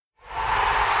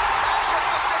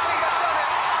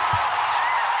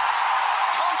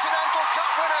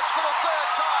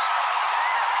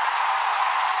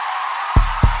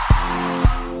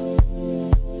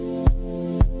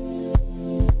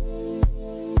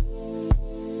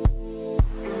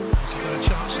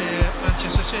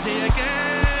City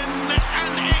again,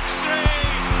 and X3,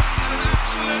 and an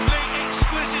absolutely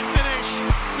exquisite finish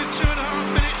with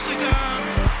 2.5 minutes to go.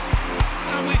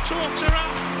 And we've talked her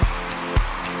up,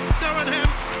 Darren Hemp,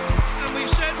 and we've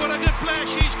said what a good player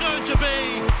she's going to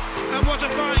be, and what a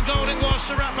fine goal it was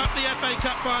to wrap up the FA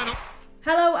Cup final.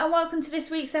 Hello and welcome to this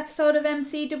week's episode of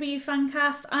MCW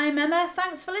Fancast. I'm Emma,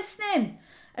 thanks for listening.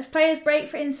 As players break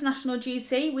for international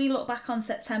duty, we look back on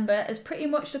September as pretty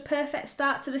much the perfect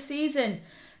start to the season.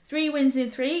 3 wins in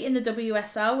 3 in the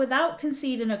WSL without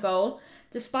conceding a goal.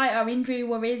 Despite our injury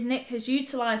worries, Nick has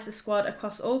utilised the squad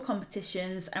across all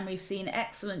competitions and we've seen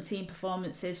excellent team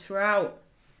performances throughout.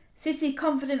 City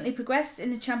confidently progressed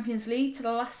in the Champions League to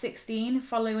the last 16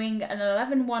 following an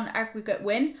 11-1 aggregate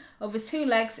win over 2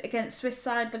 legs against Swiss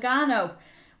side Lugano.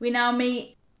 We now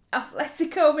meet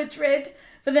Atletico Madrid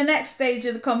for the next stage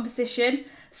of the competition.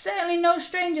 Certainly no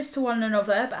strangers to one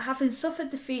another, but having suffered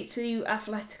defeat to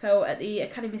Atletico at the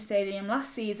Academy Stadium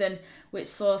last season, which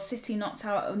saw City knocked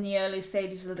out in the early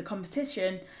stages of the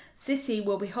competition, City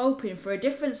will be hoping for a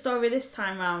different story this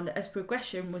time round as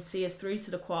progression would see us through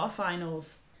to the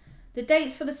quarterfinals. The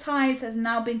dates for the ties have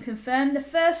now been confirmed. The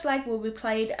first leg will be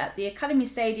played at the Academy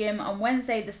Stadium on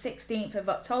Wednesday the 16th of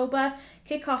October.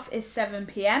 Kick-off is 7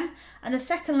 p.m. and the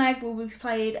second leg will be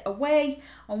played away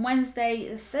on Wednesday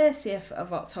the 30th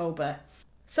of October.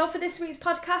 So for this week's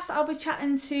podcast, I'll be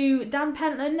chatting to Dan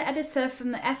Pentland, editor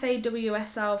from the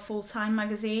FAWSL Full-Time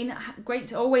magazine.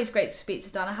 Always great to speak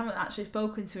to Dan. I haven't actually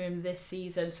spoken to him this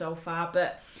season so far,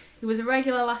 but he was a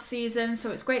regular last season,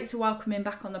 so it's great to welcome him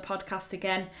back on the podcast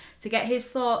again to get his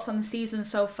thoughts on the season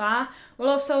so far. We'll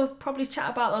also probably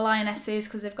chat about the Lionesses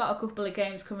because they've got a couple of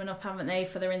games coming up, haven't they,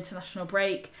 for their international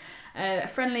break. A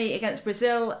friendly against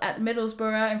Brazil at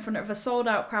Middlesbrough in front of a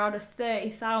sold-out crowd of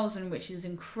 30,000, which is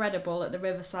incredible at the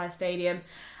Riverside Stadium.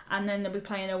 And then they'll be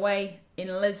playing away in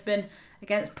Lisbon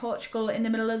against Portugal in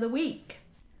the middle of the week.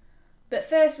 But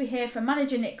first we hear from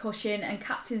manager Nick Cushing and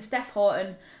captain Steph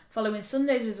Houghton following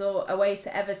Sunday's result away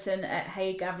to Everton at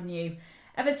Hague Avenue.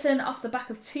 Everton, off the back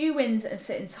of 2 wins and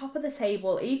sitting top of the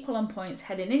table, equal on points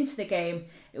heading into the game,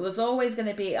 it was always going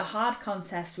to be a hard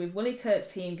contest with Willie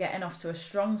Kirk's team getting off to a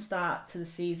strong start to the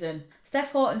season.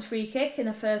 Steph Houghton's free kick in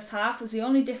the first half was the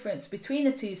only difference between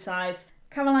the two sides.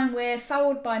 Caroline Weir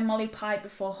fouled by Molly Pipe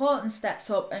before Houghton stepped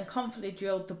up and confidently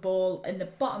drilled the ball in the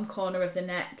bottom corner of the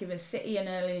net, giving City an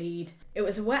early lead. It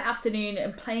was a wet afternoon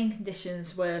and playing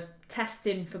conditions were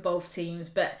testing for both teams,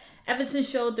 but Everton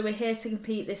showed they were here to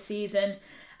compete this season,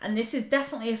 and this is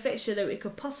definitely a fixture that we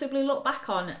could possibly look back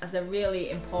on as a really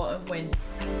important win.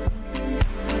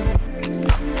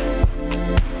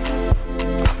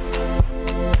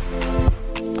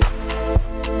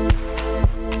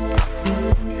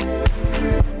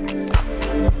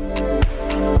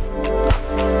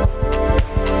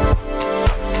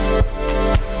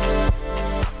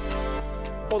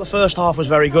 Well, the first half was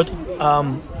very good.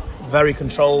 Very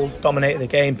controlled, dominated the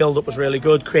game, build-up was really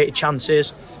good, created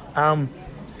chances. But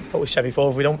we've said before,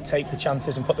 if we don't take the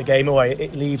chances and put the game away,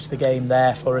 it leaves the game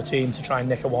there for a team to try and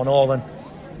nick a 1-1.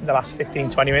 And the last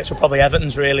 15-20 minutes were probably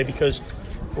Everton's really, because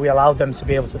we allowed them to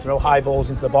be able to throw high balls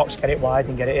into the box, get it wide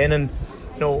and get it in. And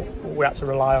we had to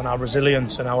rely on our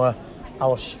resilience and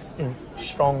our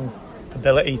strong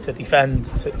ability to defend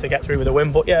to get through with a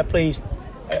win. But yeah, pleased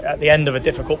at the end of a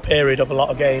difficult period of a lot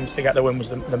of games to get the win was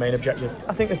the main objective.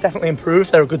 I think they've definitely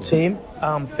improved. They're a good team.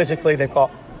 Physically, they've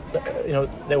got,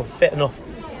 they were fit enough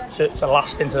to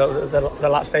last into the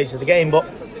last stages of the game. But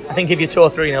I think if you're 2 or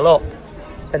 3-0 up,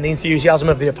 then the enthusiasm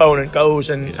of the opponent goes,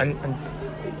 and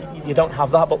you don't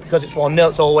have that. But because it's 1-0,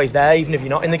 it's always there. Even if you're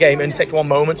not in the game, it only takes one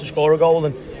moment to score a goal.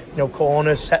 And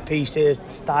corners, set pieces,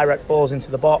 direct balls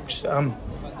into the box.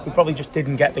 We probably just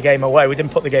didn't get the game away. We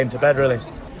didn't put the game to bed really.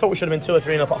 I thought we should have been 2 or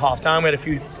 3-0 up at half time. We had a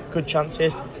few good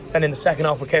chances. Then in the second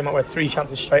half we came out with 3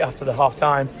 chances straight after the half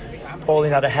time.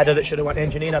 Pauline had a header that should have went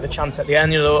in. Janine had a chance at the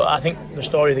end. I think the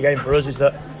story of the game for us is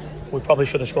that we probably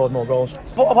should have scored more goals.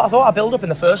 But I thought our build up in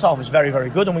the first half was very, very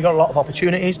good, and we got a lot of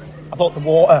opportunities. I thought the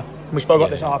water, and we spoke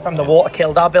about this at half time, the water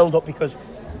killed our build up because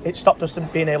it stopped us from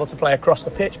being able to play across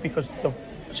the pitch, because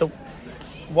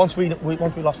once we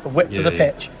lost the width of the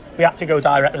pitch, we had to go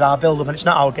direct with our build-up, and it's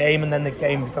not our game, and then the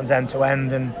game becomes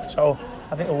end-to-end. And so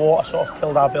I think the water sort of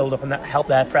killed our build-up, and that helped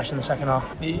their press in the second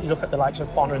half. You look at the likes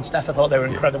of Bonner and Steph, I thought they were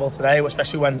incredible today,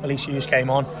 especially when Alicia Hughes came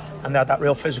on and they had that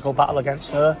real physical battle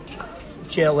against her.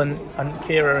 Jill and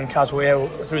Kira and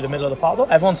Kazuya through the middle of the park.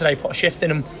 Everyone today put a shift in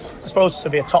them. I suppose to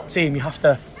be a top team, you have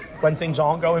to, when things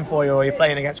aren't going for you or you're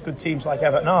playing against good teams like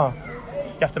Everton are,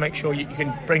 have to make sure you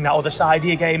can bring that other side of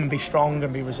your game and be strong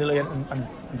and be resilient and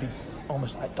be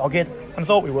almost like dogged. And I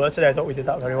thought we were today. I thought we did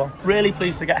that very well. Really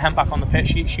pleased to get Hemp back on the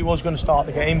pitch. She was going to start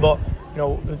the game, but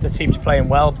the team's playing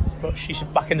well. But she's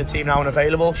back in the team now and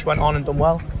available. She went on and done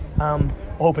well.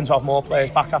 We're hoping to have more players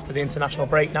back after the international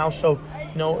break now. So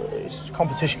it's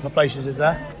competition for places is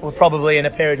there. We're probably in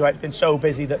a period where it's been so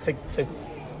busy that to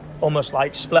almost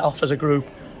like split off as a group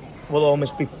will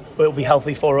be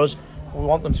healthy for us. We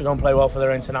want them to go and play well for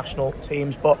their international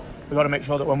teams, but we've got to make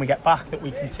sure that when we get back that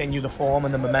we continue the form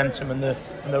and the momentum and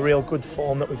the real good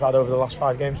form that we've had over the last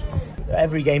 5 games.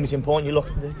 Every game is important. You look,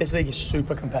 this league is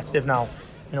super competitive now.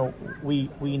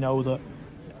 We know that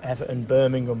Everton,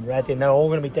 Birmingham, Reading, they're all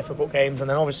going to be difficult games, and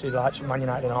then obviously the likes of Man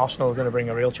United and Arsenal are going to bring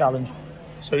a real challenge.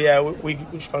 So yeah, we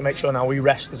just got to make sure now we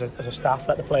rest as a staff,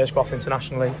 let the players go off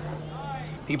internationally.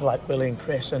 People like Willie and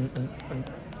Chris and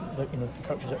the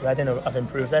coaches at Reading have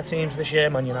improved their teams this year.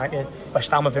 Man United,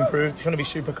 West Ham have improved. It's going to be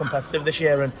super competitive this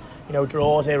year, and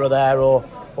draws here or there or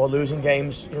losing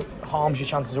games harms your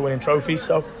chances of winning trophies.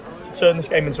 So to turn this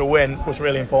game into a win was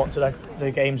really important today.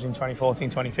 The games in 2014,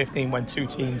 2015 when 2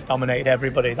 teams dominated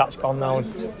everybody, that's gone now,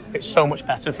 and it's so much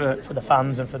better for the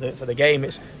fans and for the game.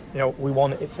 It's we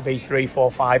want it to be 3,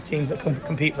 4, 5 teams that can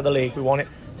compete for the league. We want it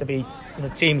to be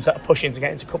teams that are pushing to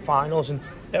get into cup finals, and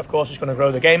of course it's going to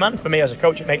grow the game. And for me as a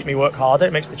coach, it makes me work harder,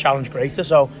 it makes the challenge greater,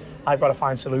 so I've got to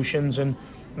find solutions and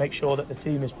make sure that the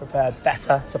team is prepared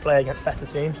better to play against better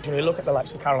teams. You look at the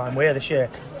likes of Caroline Weir this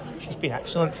year, she's been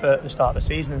excellent for the start of the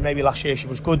season, and maybe last year she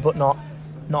was good but not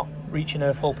reaching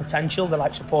her full potential. The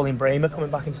likes of Pauline Bramer coming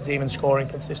back into the team and scoring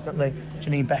consistently,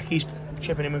 Janine Becky's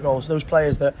chipping in with goals. Those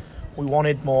players that we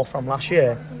wanted more from last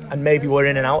year and maybe were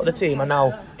in and out of the team are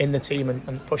now in the team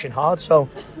and pushing hard. So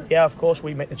yeah, of course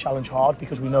we make the challenge hard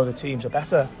because we know the teams are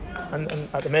better, and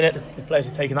at the minute the players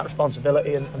are taking that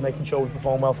responsibility and making sure we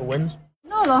perform well for wins.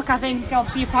 No, look, I think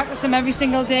obviously you practice them every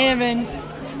single day, and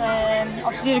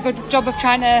obviously did a good job of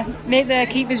trying to make the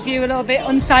keeper's view a little bit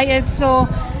unsighted. So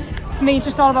for me it's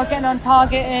just all about getting on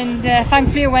target, and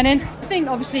thankfully we're winning. I think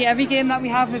obviously every game that we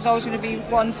have is always going to be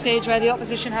one stage where the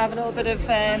opposition have a little bit of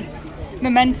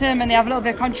momentum and they have a little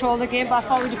bit of control of the game, but I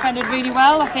thought we defended really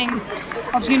well. I think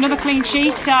obviously another clean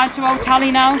sheet to add to our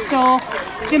tally now, so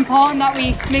it's important that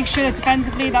we make sure that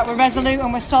defensively that we're resolute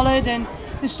and we're solid, and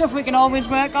there's stuff we can always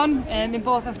work on in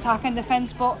both attack and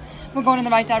defence, but we're going in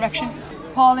the right direction.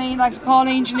 Pauline,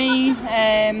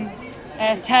 Janine,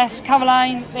 Tess,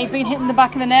 Caroline, they've been hitting the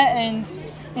back of the net, and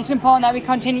it's important that we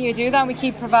continue to do that. We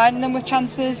keep providing them with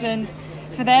chances, and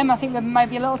for them I think they might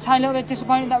be a tiny little bit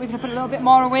disappointed that we could have put a little bit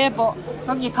more away, but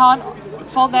look, you can't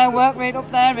fault their work rate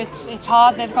up there. It's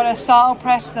hard. They've got to start out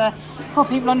press, they put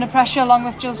people under pressure along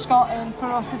with Jill Scott, and for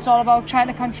us it's all about trying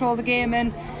to control the game,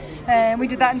 and we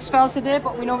did that in spells today,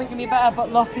 but we know we can be better.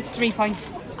 But look, it's 3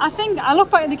 points. I think I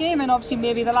look back at the game, and obviously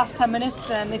maybe the last 10 minutes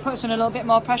they put us in a little bit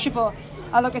more pressure, but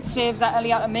I look at saves that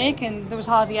Ellie had to make, and there was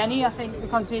hardly any. I think we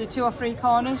conceded 2 or 3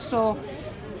 corners, so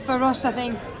for us I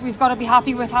think we've got to be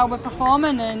happy with how we're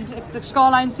performing, and if the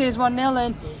scoreline stays 1-0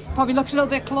 and probably looks a little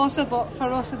bit closer, but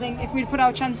for us I think if we'd put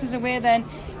our chances away then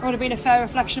it would have been a fair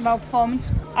reflection of our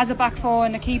performance. As a back four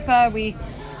and a keeper, we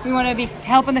want to be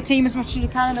helping the team as much as we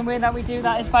can, and the way that we do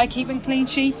that is by keeping clean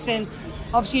sheets, and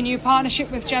obviously a new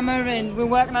partnership with Gemma, and we're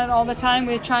working on it all the time.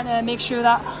 We're trying to make sure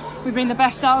that we bring the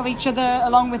best out of each other,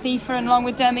 along with Aoife and along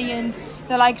with Demi and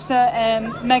the likes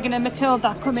of Megan and Matilda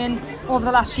that come in over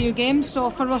the last few games.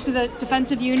 So for us as a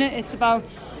defensive unit, it's about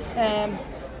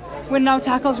winning our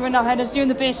tackles, winning our headers, doing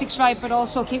the basics right, but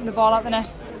also keeping the ball out the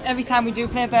net. Every time we do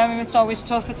play Birmingham, it's always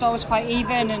tough, it's always quite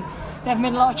even, and they've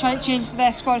made a lot of changes to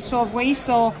their squad, so have we.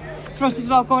 So for us it's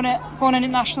about going on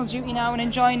international duty now and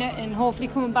enjoying it, and hopefully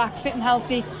coming back fit and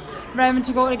healthy, raring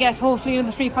to go to get hopefully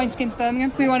another 3 points against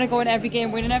Birmingham. We want to go in every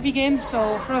game, winning every game,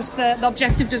 so for us the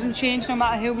objective doesn't change no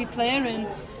matter who we play, and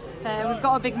we've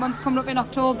got a big month coming up in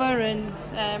October,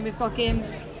 and we've got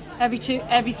games every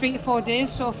 3 to 4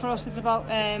 days, so for us it's about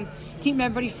keeping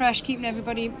everybody fresh, keeping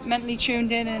everybody mentally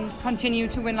tuned in, and continue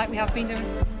to win like we have been doing.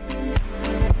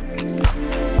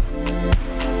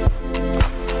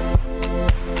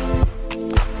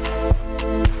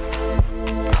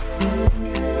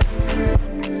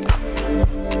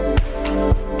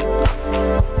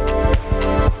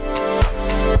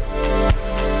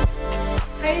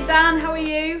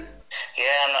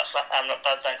 I'm not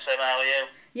bad, thanks, Emma. How are you?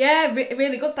 Yeah,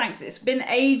 really good, thanks. It's been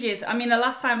ages. I mean, the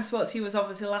last time I spoke to you was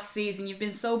obviously last season. You've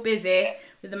been so busy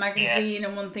with the magazine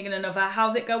and one thing and another.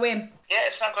 How's it going? Yeah,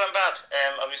 it's not going bad.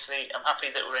 Obviously, I'm happy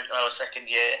that we're into our second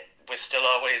year. we're still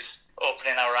always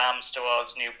opening our arms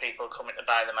towards new people coming to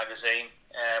buy the magazine.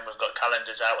 We've got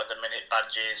calendars out at the minute,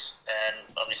 badges, and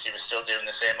obviously we're still doing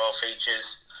the same old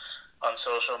features on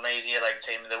social media, like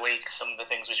Team of the Week, some of the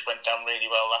things which went down really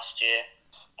well last year.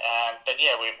 But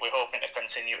yeah, we're hoping to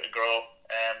continue to grow.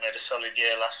 We had a solid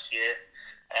year last year,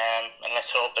 and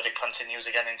let's hope that it continues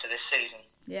again into this season.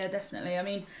 Yeah, definitely. I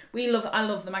mean, I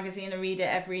love the magazine. I read it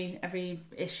every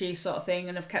issue sort of thing,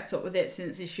 and I've kept up with it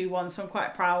since issue 1, so I'm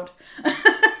quite proud.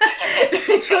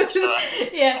 Because,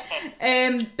 yeah.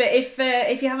 But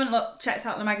if you haven't checked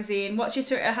out the magazine, what's your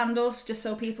Twitter handles, just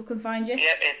so people can find you?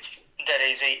 Yep, it's dead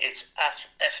easy. It's at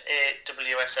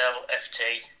FAWSLFT.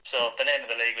 So the name of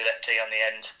the league with FT on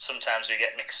the end. Sometimes we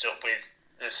get mixed up with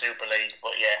the Super League,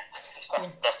 but yeah.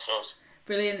 That's us.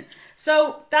 Brilliant.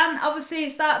 So, Dan, obviously,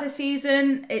 start of the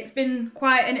season, it's been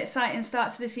quite an exciting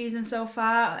start to the season so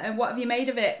far. And what have you made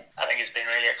of it? I think it's been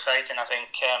really exciting. I think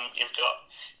you've got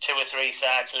 2 or 3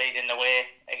 sides leading the way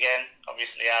again.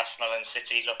 Obviously, Arsenal and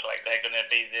City look like they're going to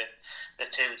be the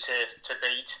two to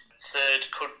beat. Third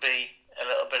could be a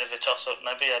little bit of a toss-up,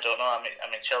 maybe. I don't know. I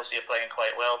mean, Chelsea are playing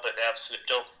quite well, but they have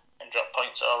slipped up and dropped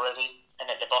points already. And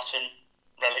at the bottom,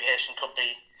 relegation could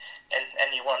be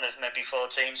any one of maybe 4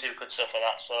 teams who could suffer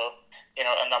that. So, you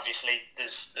know, and obviously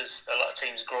there's a lot of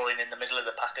teams growing in the middle of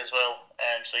the pack as well.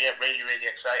 So yeah, really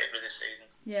excited with this season.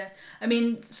 Yeah, I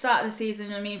mean, start of the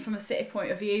season, I mean, from a City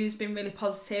point of view, has been really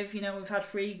positive. You know, we've had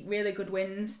 3 really good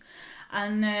wins.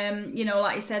 And, you know,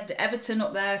 like you said, Everton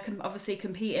up there obviously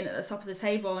competing at the top of the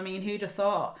table. I mean, who'd have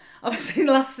thought? Obviously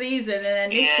last season and then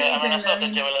this season. I thought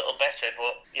they'd do a little better,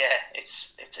 but yeah,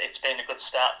 it's been a good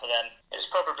start for them. It was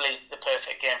probably the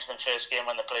perfect game for them, first game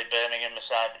when they played Birmingham, the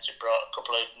side which had brought a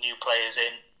couple of new players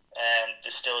in.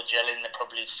 They're still gelling, they're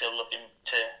probably still looking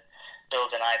to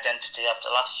build an identity after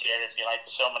last year, if you like,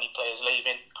 with so many players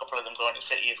leaving, a couple of them going to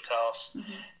City, of course.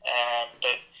 Mm-hmm.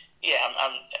 But yeah,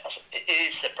 it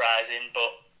is surprising,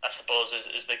 but I suppose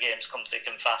as the games come thick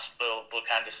and fast, we'll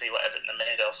kind of see what Everton are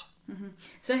made of. Mm-hmm.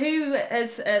 So who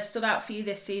has stood out for you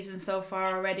this season so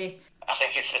far already? I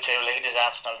think it's the 2 leaders,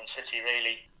 Arsenal and City,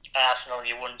 really. Arsenal,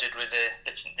 you wondered with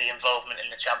the involvement in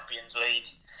the Champions League,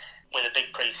 with a big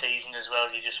pre-season as well,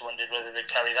 you just wondered whether they'd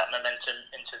carry that momentum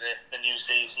into the new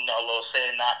season. Although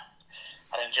saying that,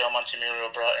 I think Joe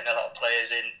Montemurro brought in a lot of players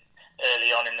in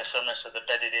early on in the summer, so they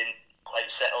bedded in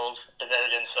quite settled. But there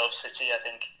against South City, I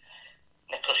think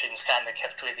Nick Cushing's kind of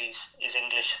kept with his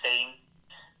English theme,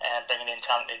 bringing in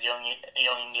talented young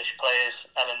English players.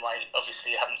 Ellen White,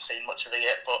 obviously, you haven't seen much of her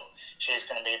yet, but she's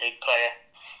going to be a big player.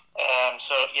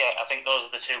 So yeah, I think those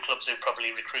are the 2 clubs who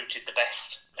probably recruited the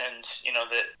best, and you know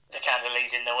they're kind of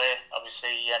leading the way. Obviously,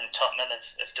 Tottenham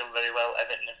have done very well.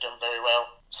 Everton have done very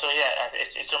well. So yeah,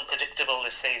 it's unpredictable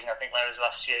this season. I think whereas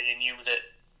last year you knew that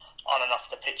on and off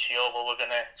the pitch, the Oval were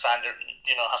going to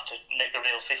have to make a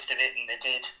real fist of it, and they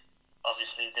did.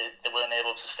 Obviously, they weren't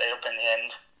able to stay up in the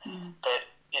end, but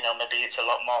you know, maybe it's a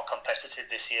lot more competitive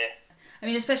this year. I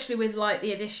mean, especially with like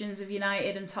the additions of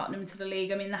United and Tottenham to the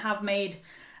league. I mean, they have made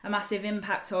a massive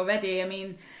impact already. I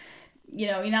mean, you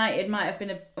know, United might have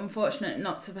been unfortunate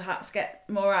not to perhaps get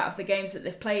more out of the games that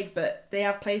they've played, but they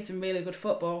have played some really good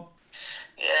football.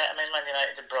 Yeah, I mean, Man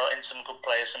United have brought in some good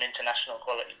players, some international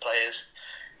quality players.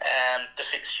 The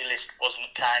fixture list wasn't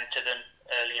kind to them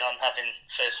early on, having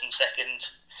first and second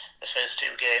the first 2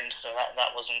 games, so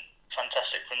that wasn't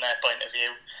fantastic from their point of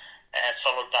view.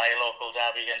 Followed by a local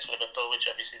derby against Liverpool, which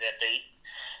obviously they beat.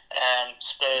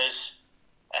 Spurs,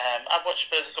 I've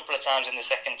watched Spurs a couple of times in the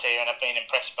second tier and I've been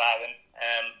impressed by them.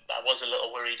 I was a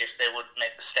little worried if they would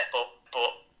make the step up,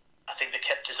 but I think they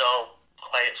kept us all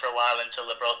quiet for a while until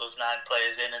they brought those 9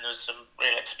 players in, and there was some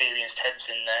real experienced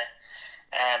heads in there.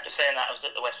 But saying that, I was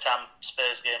at the West Ham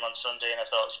Spurs game on Sunday, and I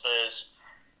thought Spurs,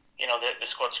 you know, the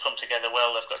squad's come together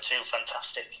well. They've got 2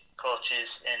 fantastic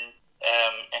coaches in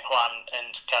Juan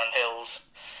and Karen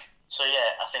Hills. So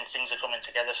yeah, I think things are coming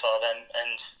together for them,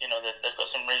 and you know they've got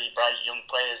some really bright young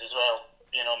players as well.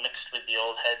 You know, mixed with the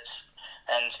old heads,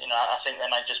 and you know I think they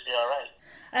might just be all right.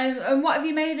 And what have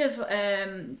you made of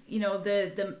you know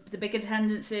the big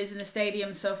attendances in the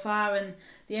stadium so far, and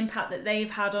the impact that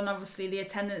they've had on obviously the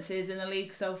attendances in the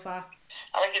league so far?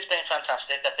 I think it's been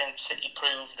fantastic. I think City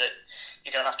proved that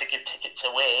you don't have to give tickets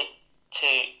away to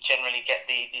generally get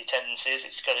the attendances.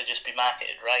 It's got to just be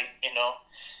marketed right. You know,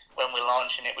 when we're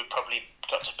launching it, we've probably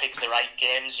got to pick the right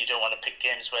games. You don't want to pick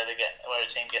games where a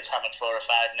team gets hammered 4 or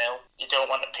 5-0. You don't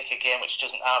want to pick a game which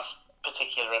doesn't have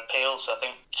particular appeal. So I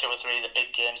think 2 or 3 of the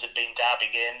big games have been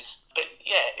derby games. But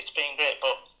yeah, it's been great.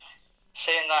 But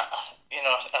saying that, you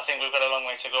know, I think we've got a long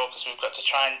way to go, because we've got to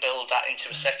try and build that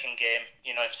into a second game.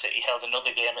 You know, if City held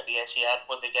another game at the Etihad,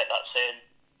 would they get that same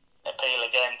appeal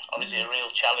again. Obviously, a real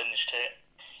challenge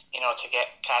to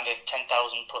get kind of 10,000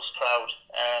 plus crowd,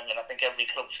 and I think every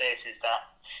club faces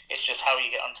that. It's just how you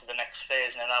get onto the next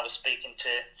phase. And I was speaking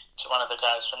to one of the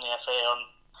guys from the FA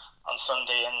on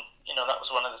Sunday, and that was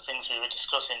one of the things we were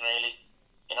discussing really.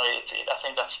 I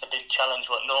think that's the big challenge,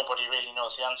 what nobody really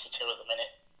knows the answer to at the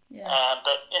minute. Yeah.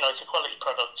 But it's a quality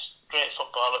product, great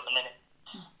football at the minute.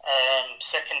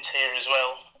 Second tier as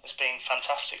well has been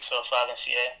fantastic so far this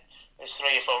year. There's 3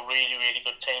 or 4 really, really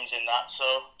good teams in that. So,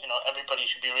 everybody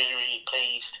should be really, really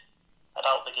pleased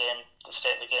about the game, the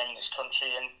state of the game in this country,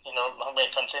 and, long may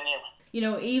it continue.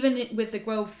 Even with the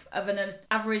growth of an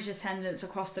average attendance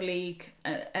across the league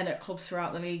and at clubs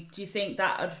throughout the league, do you think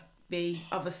that would be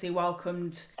obviously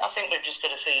welcomed? I think we've just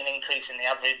got to see an increase in the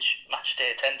average match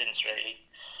day attendance, really.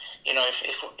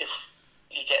 If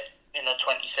you get 20,000,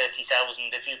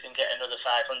 30,000, if you can get another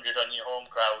 500 on your home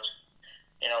crowd,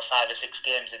 5 or 6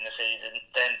 games in the season,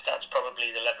 then that's probably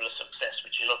the level of success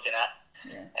which you're looking at.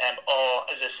 Yeah. Or,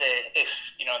 as I say, if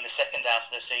in the second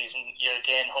half of the season you're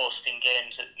again hosting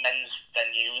games at men's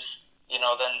venues,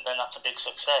 then that's a big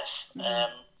success.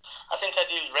 Mm-hmm. I think I'd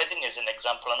use Reading as an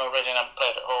example. I know Reading haven't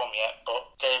played at home yet,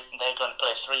 but they're going to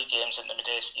play 3 games at the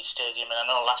Madejski Stadium, and I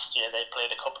know last year they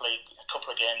played a couple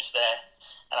of games there,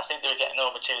 and I think they were getting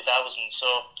over 2,000. So,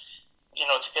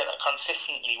 to get that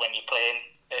consistently when you're playing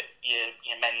at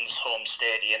your men's home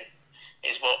stadium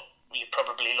is what you're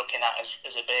probably looking at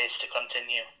as a base to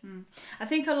continue. I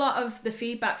think a lot of the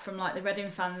feedback from the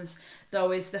Reading fans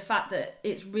though is the fact that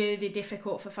it's really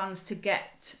difficult for fans to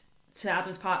get to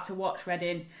Adams Park to watch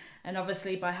Reading, and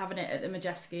obviously by having it at the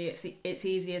Madejski it's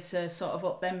easier to sort of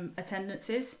up them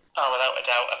attendances. Oh, without a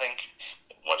doubt. I think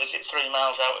 3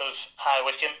 miles out of High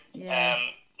Wycombe. Yeah.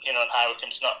 And High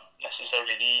Wycombe's not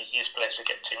necessarily the easiest place to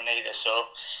get to neither, so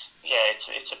yeah,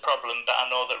 it's a problem. But I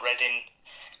know that Reading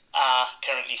are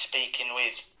currently speaking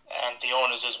with the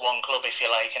owners as one club, if you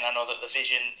like, and I know that the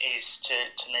vision is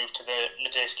to move to the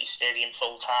Madejski Stadium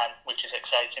full time, which is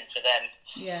exciting for them.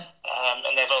 Yeah.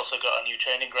 And they've also got a new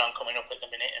training ground coming up at the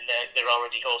minute, and they're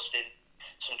already hosting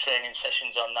some training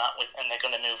sessions on that, and they're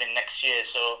going to move in next year.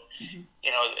 So,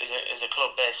 as a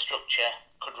club, their structure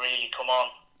could really come on,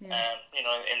 in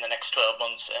the next 12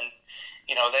 months, and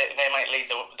they might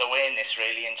lead the way in this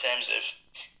really, in terms of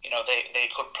they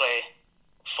could play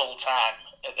full time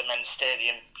at the men's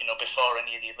stadium, before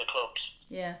any of the other clubs.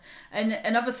 Yeah,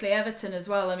 and obviously Everton as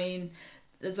well. I mean,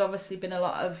 there's obviously been a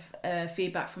lot of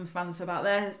feedback from fans about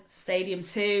their stadium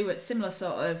too. It's similar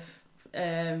sort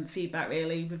of feedback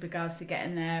really with regards to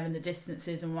getting there and the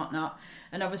distances and whatnot.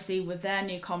 And obviously with their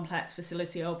new complex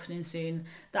facility opening soon,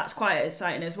 that's quite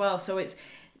exciting as well. So it's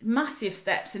massive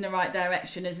steps in the right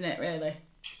direction, isn't it, really?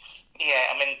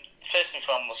 Yeah, I mean, first and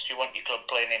foremost, you want your club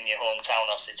playing in your hometown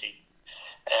or city.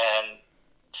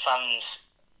 Fans,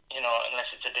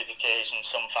 unless it's a big occasion,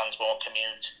 some fans won't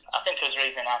commute. I think I was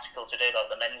reading an article today about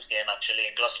the men's game actually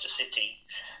in Gloucester City,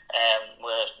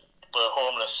 were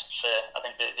homeless for, I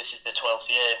think this is the 12th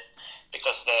year,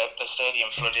 because the stadium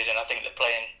flooded, and I think they're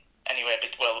playing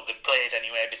they played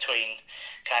anywhere between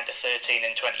kind of 13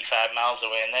 and 25 miles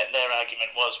away, and their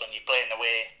argument was, when you're playing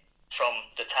away from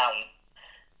the town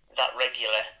that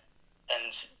regular, and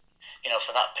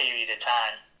for that period of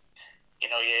time, you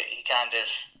kind of,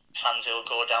 fans who will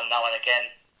go down now and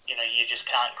again, you just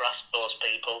can't grasp those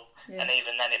people. Yeah. And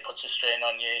even then it puts a strain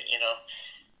on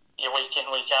your week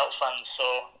in, week out fans. So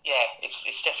yeah, it's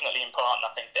definitely important,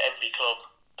 I think, that every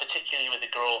club, particularly with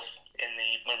the growth in the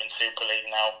Women's Super League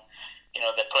now,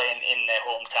 they're playing in their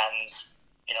hometowns,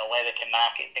 where they can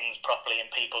market things properly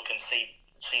and people can see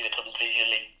the clubs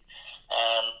visually,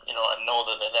 and know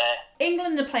that they're there.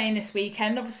 England are playing this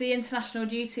weekend, obviously international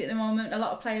duty at the moment, a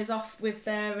lot of players off with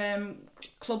their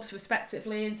clubs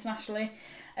respectively internationally.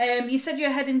 You said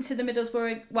you're heading to to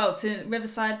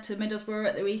Riverside, to Middlesbrough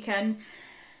at the weekend.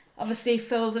 Obviously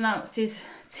Phil's announced his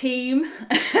team.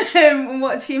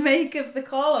 What do you make of the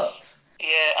call-ups?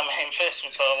 Yeah, I mean, first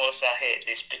and foremost, I hate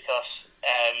this because,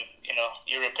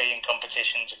 European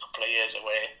competition's a couple of years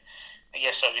away.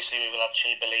 Yes, obviously we will have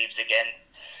She Believes again,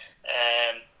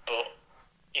 but,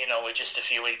 we're just a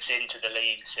few weeks into the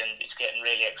leagues and it's getting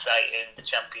really exciting. The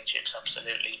Championship's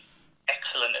absolutely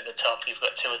excellent at the top. You've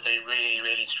got 2 or 3 really,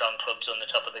 really strong clubs on the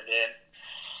top of the game.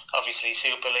 Obviously,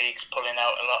 Super League's pulling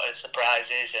out a lot of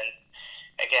surprises, and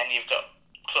again, you've got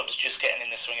clubs just getting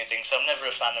in the swing of things. So I'm never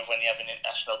a fan of when you have an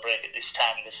international break at this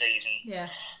time of the season. Yeah.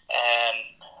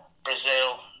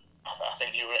 Brazil, I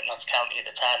think you were at Notts County at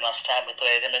the time last time we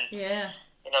played them, and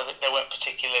they weren't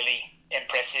particularly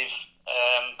impressive.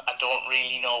 I don't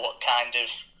really know what kind of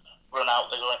run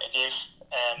out they're going to give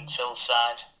Phil's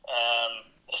side.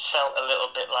 It felt a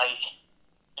little bit like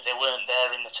they weren't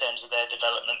there in the terms of their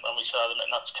development when we saw them at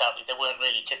Notts County. They weren't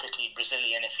really typically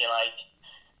Brazilian, if you like.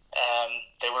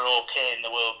 They were okay in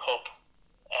the World Cup.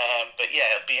 But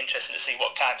yeah, it'll be interesting to see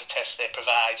what kind of test they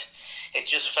provide. It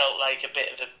just felt like a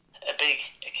bit of a big,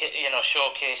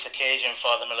 showcase occasion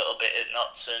for them a little bit at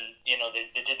Notts, and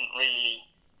they didn't really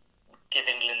give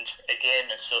England a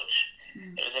game as such.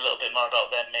 It was a little bit more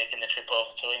about them making the trip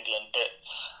over to England. But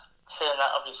saying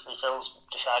that, obviously Phil's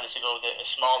decided to go with a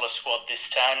smaller squad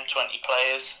this time, 20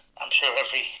 players. I'm sure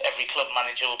every club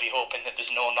manager will be hoping that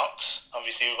there's no knocks.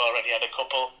 Obviously, we've already had a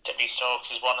couple. Debbie Stokes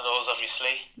is one of those,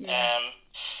 obviously. Yeah.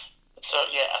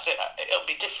 I think it'll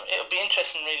be different. It'll be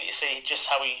interesting, really, to see just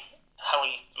how he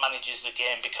manages the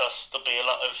game, because there'll be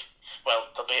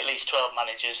there'll be at least 12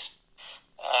 managers,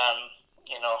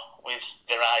 with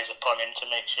their eyes upon him to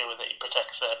make sure that he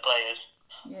protects their players.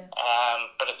 Yeah.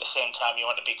 But at the same time, you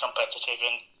want to be competitive,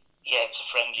 and yeah, it's a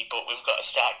friendly, but we've got to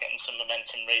start getting some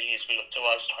momentum really as we look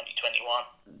towards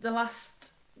 2021. The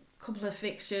last couple of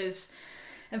fixtures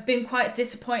have been quite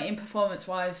disappointing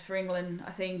performance-wise for England,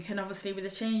 I think, and obviously with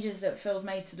the changes that Phil's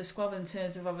made to the squad in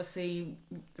terms of obviously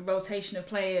the rotation of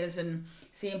players and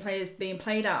seeing players being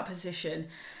played out of position.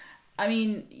 I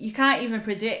mean, you can't even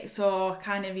predict or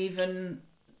kind of even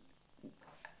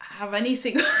have any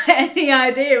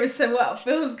idea as to what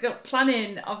Phil's got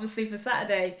planning, obviously, for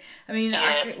Saturday. I mean,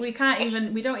 we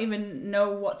don't even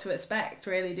know what to expect,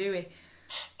 really, do we?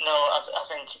 No, I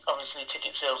think obviously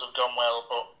ticket sales have gone well,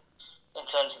 but in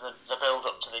terms of the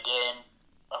build-up to the game,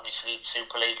 obviously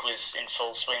Super League was in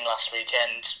full swing last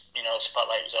weekend.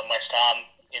 Spotlight was on West Ham,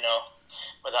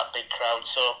 with that big crowd.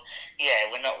 So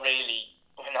yeah, we're not really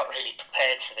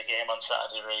prepared for the game on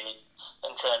Saturday, really,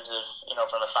 in terms of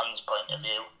from a fan's point of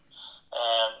view.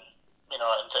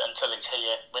 Until it's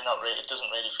here, we're not really. It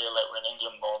doesn't really feel like we're in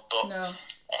England mode. But no.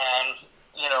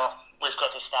 We've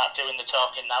got to start doing the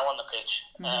talking now on the pitch.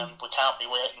 We can't be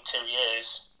waiting 2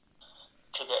 years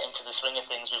to get into the swing of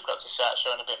things. We've got to start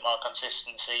showing a bit more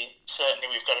consistency. Certainly,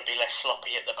 we've got to be less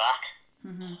sloppy at the back.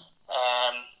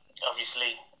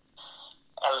 Obviously,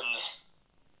 Ellen's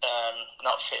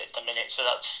not fit at the minute, so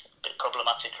that's a bit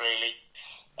problematic, really.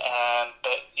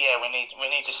 But yeah, we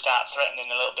need to start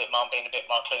threatening a little bit more, being a bit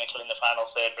more clinical in the final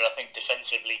third. But I think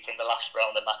defensively, from the last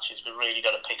round of matches, we've really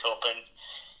got to pick up. And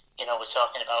we're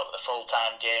talking about a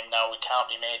full-time game now. We can't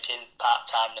be making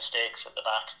part-time mistakes at the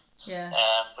back. Yeah.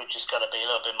 We've just got to be a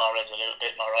little bit more resolute, a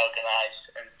bit more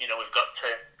organised, and we've got to,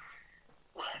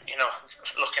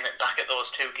 looking back at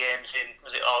those two games in,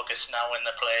 was it August now when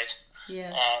they played?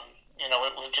 Yeah.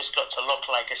 We've just got to look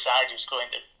like a side who's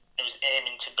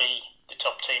aiming to be the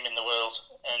top team in the world,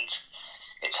 and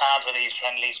it's hard with these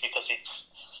friendlies because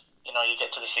it's, you get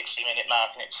to the 60-minute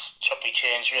mark and it's choppy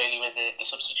change really with the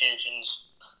substitutions.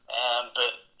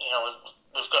 But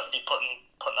we've got to be putting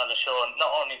on a show. And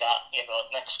not only that,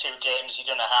 next two games you're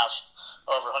going to have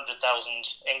over 100,000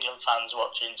 England fans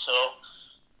watching. So,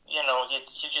 you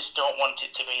just don't want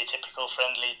it to be a typical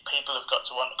friendly. People have got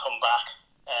to want to come back.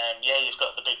 You've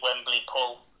got the big Wembley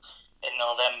pull in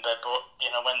November, but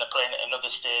when they're playing at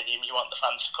another stadium, you want the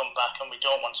fans to come back, and we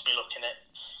don't want to be looking at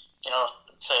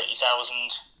 30,000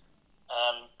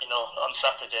 on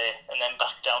Saturday and then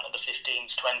back down to the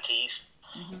 15s, 20s.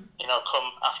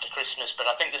 Come after Christmas. But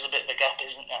I think there's a bit of a gap,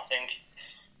 isn't there? I think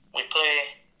we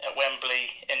play at Wembley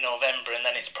in November, and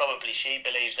then it's probably She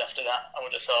Believes after that, I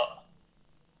would have thought.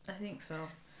 I think so.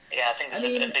 Yeah, I think there's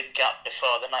a big gap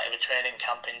before. They might have a training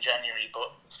camp in January,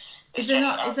 but is there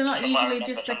not usually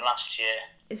just last year?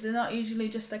 Is there not usually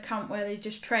just a camp where they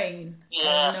just train?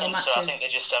 Yeah, I think so. I think they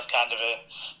just have kind of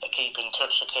a keep in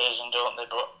touch occasion, don't they?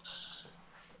 But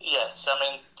yes, I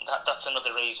mean that's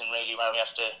another reason really why we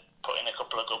have to put in a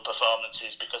couple of good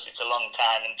performances, because it's a long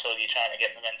time until you're trying to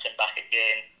get momentum back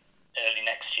again early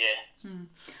next year.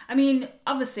 I mean,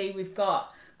 obviously we've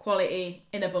got quality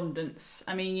in abundance.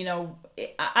 I mean,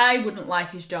 I wouldn't like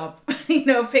his job.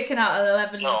 Picking out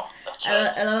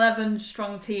an 11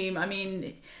 strong team. I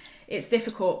mean, it's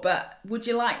difficult, but would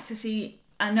you like to see?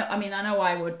 I know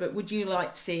I would, but would you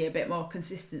like to see a bit more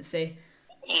consistency?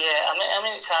 Yeah, I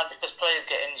mean it's hard because players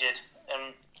get injured,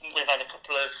 and we've had a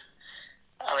couple of.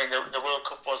 I mean, the World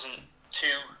Cup wasn't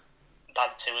too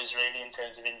bad to us really in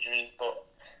terms of injuries, but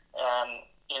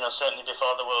certainly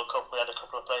before the World Cup we had a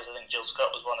couple of players. I think Jill Scott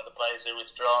was one of the players who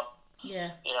withdrawn.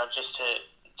 Yeah. Just to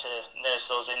nurse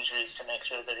those injuries to make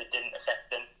sure that it didn't affect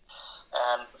them.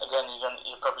 Again,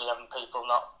 you're probably having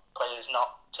players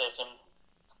not taking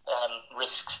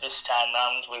risks this time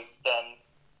round with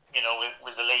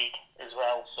with the league as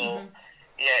well. So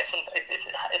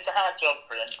it's a hard job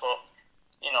for him, but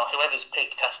whoever's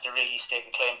picked has to really stake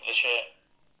a claim to the shirt.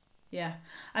 Yeah.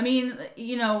 I mean,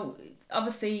 you know,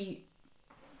 obviously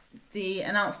the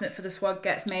announcement for the squad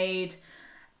gets made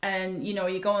and, you know,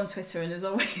 you go on Twitter and there's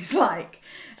always like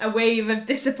a wave of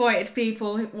disappointed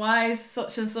people. Why is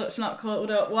such and such not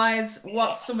called up?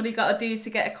 What's somebody got to do to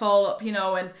get a call up, you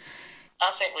know? And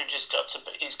I think he's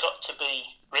got to be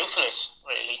ruthless,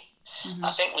 really. Mm-hmm.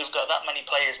 I think we've got that many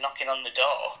players knocking on the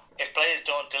door. If players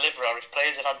don't deliver, or if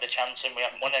players have had the chance and we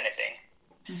haven't won anything,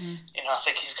 you know, I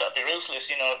think he's got to be ruthless.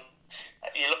 You know,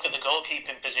 you look at the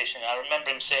goalkeeping position. I remember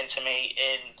him saying to me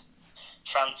in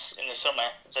France in the summer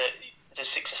that there's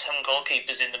 6 or 7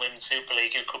 goalkeepers in the Women's Super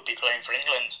League who could be playing for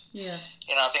England. Yeah.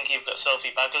 You know, I think you've got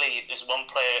Sophie Bagley. There's one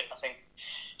player, I think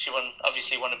she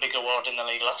obviously won a big award in the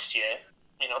league last year,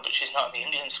 you know, but she's not in the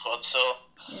Indian squad, so...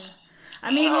 Yeah. I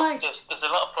mean, there's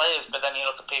a lot of players, but then you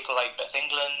look at people like Beth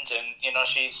England, and you know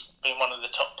she's been one of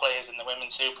the top players in the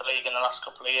Women's Super League in the last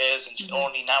couple of years, and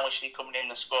only now is she coming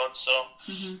in the squad. So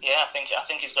yeah, I think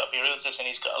he's got to be ruthless, and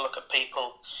he's got to look at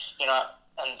people, you know.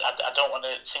 And I don't want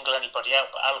to single anybody out,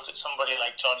 but I look at somebody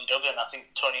like Tony Duggan. I think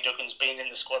Tony Duggan's been in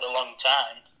the squad a long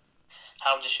time.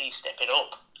 How does she step it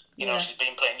up? You know, she's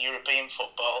been playing European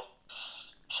football.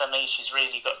 For me, she's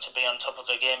really got to be on top of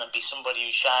her game and be somebody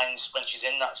who shines when she's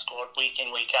in that squad week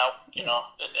in, week out, you know,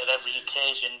 at every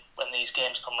occasion when these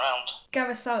games come round.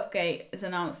 Gareth Southgate has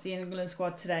announced the England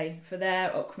squad today for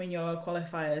their upcoming Euro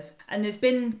qualifiers. And there's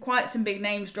been quite some big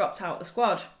names dropped out the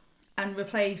squad and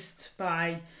replaced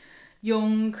by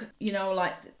young, you know,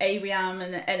 like Abraham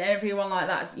and everyone like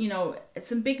that. You know,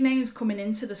 some big names coming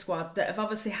into the squad that have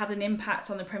obviously had an impact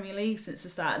on the Premier League since the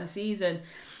start of the season.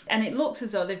 And it looks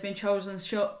as though they've been chosen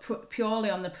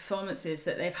purely on the performances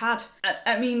that they've had.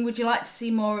 I mean, would you like to see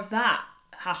more of that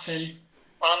happen?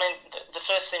 Well, I mean, the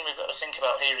first thing we've got to think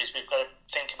about here is we've got to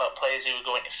think about players who are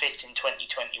going to fit in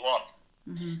 2021.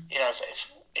 You know,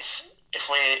 if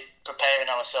we're preparing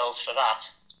ourselves for that,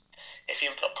 if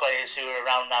you've got players who are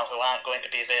around now who aren't going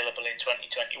to be available in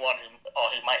 2021 or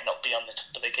who might not be on the top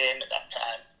of the game at that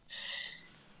time,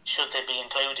 should they be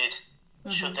included?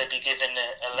 Should they be given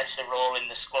a lesser role in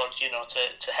the squad, you know,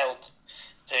 to help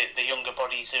the younger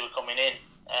bodies who are coming in?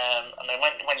 I mean,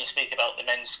 when you speak about the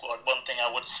men's squad, one thing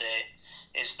I would say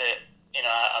is that, you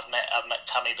know, I've met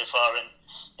Tammy before, and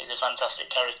he's a fantastic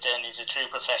character, and he's a true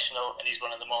professional, and he's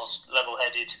one of the most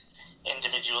level-headed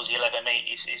individuals you'll ever meet.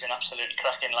 He's an absolutely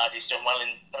cracking lad. He's done well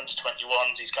in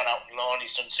under-21s. He's gone out on loan.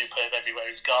 He's done superb everywhere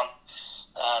he's gone,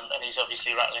 and he's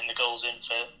obviously rattling the goals in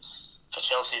for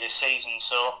Chelsea this season.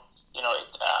 So, you know,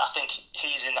 I think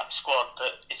he's in that squad,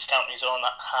 but it's down to his own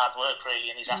hard work,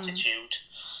 really, and his attitude.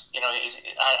 You know,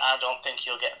 I don't think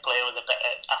you'll get a player with a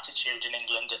better attitude in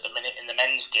England at the minute in the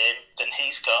men's game than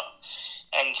he's got.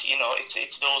 And, you know,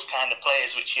 it's those kind of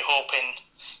players which you're hoping,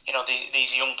 you know,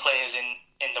 these young players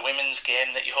in the women's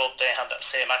game, that you hope they have that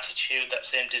same attitude, that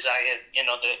same desire, you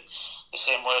know, the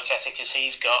same work ethic as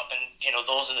he's got. And, you know,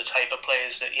 those are the type of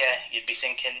players that, you'd be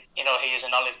thinking, you know, he is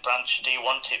an olive branch. Do you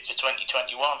want it for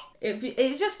 2021?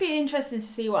 It'd just be interesting to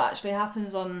see what actually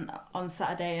happens on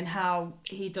Saturday and how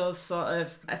he does sort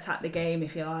of attack the game,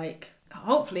 if you like.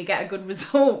 Hopefully get a good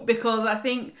result, because I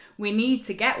think we need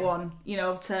to get one, you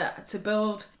know, to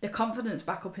build the confidence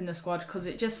back up in the squad, because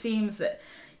it just seems that,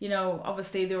 you know,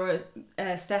 obviously there were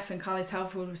Steph and Carly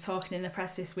Telford were talking in the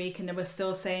press this week, and they were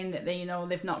still saying that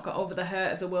they've not got over the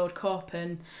hurt of the World Cup,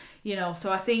 and you know,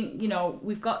 so I think, you know,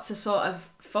 we've got to sort of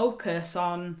focus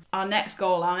on our next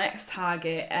goal, our next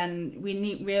target, and we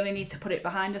really need to put it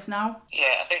behind us now.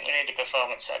 Yeah, I think we need a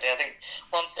performance Saturday. I think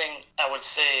one thing I would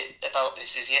say about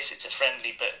this is, yes, it's a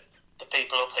friendly, but the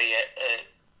people up here,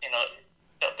 you know,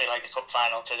 it'll be like a cup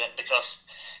final to them, because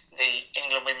the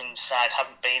England women's side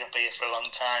haven't been up here for a long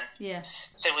time. Yeah.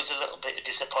 There was a little bit of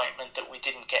disappointment that we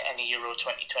didn't get any Euro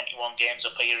 2021 games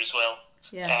up here as well.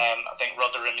 Yeah. I think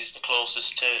Rotherham is the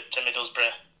closest to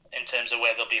Middlesbrough in terms of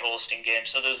where they'll be hosting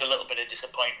games. So there's a little bit of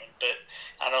disappointment, but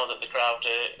I know that the crowd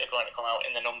are going to come out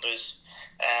in the numbers.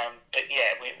 But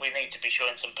yeah, we need to be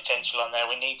showing some potential on there.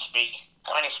 We need to be...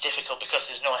 I mean, it's difficult because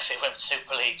there's no FA Women's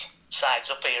Super League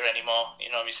sides up here anymore. You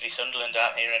know, obviously Sunderland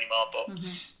aren't here anymore, but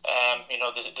you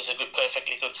know, there's a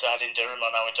perfectly good side in Durham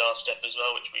on our doorstep as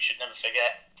well, which we should never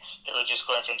forget. Who are just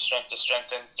going from strength to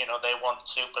strength, and you know, they want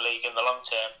Super League in the long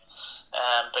term.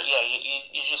 But yeah,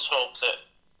 you just hope that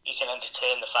you can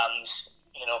entertain the fans.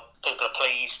 You know, people are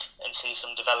pleased and see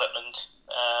some development,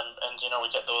 and you know, we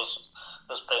get those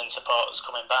paying supporters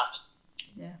coming back.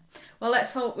 Yeah. Well,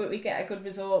 let's hope that we get a good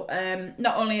result,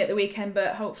 not only at the weekend,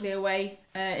 but hopefully away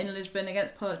in Lisbon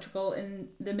against Portugal in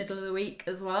the middle of the week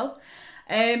as well.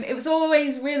 It was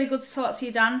always really good to talk to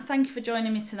you, Dan. Thank you for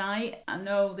joining me tonight. I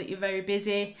know that you're very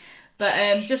busy,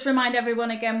 But just remind everyone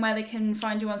again where they can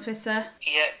find you on Twitter.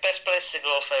 Yeah, best place to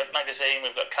go for magazine.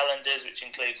 We've got calendars, which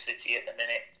include City at the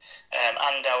minute, and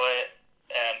our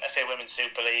FA Women's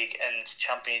Super League and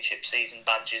Championship season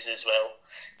badges as well.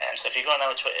 So if you go on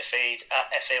our Twitter feed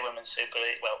at FA Women's Super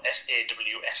League, well,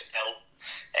 FAWFLFT,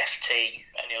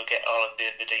 and you'll get all of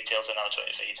the details on our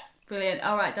Twitter feed. Brilliant.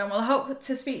 All right, Dan. Well, I hope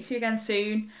to speak to you again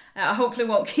soon. I hopefully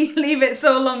won't leave it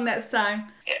so long next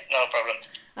time. Yeah, no problem.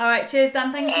 All right, cheers,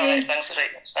 Dan. Thank you. All right, thanks for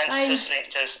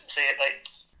speaking to us. See you, bye.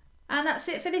 And that's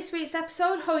it for this week's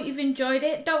episode. Hope you've enjoyed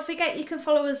it. Don't forget you can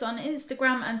follow us on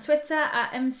Instagram and Twitter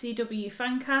at MCW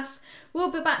Fancast.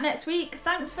 We'll be back next week.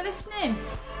 Thanks for listening.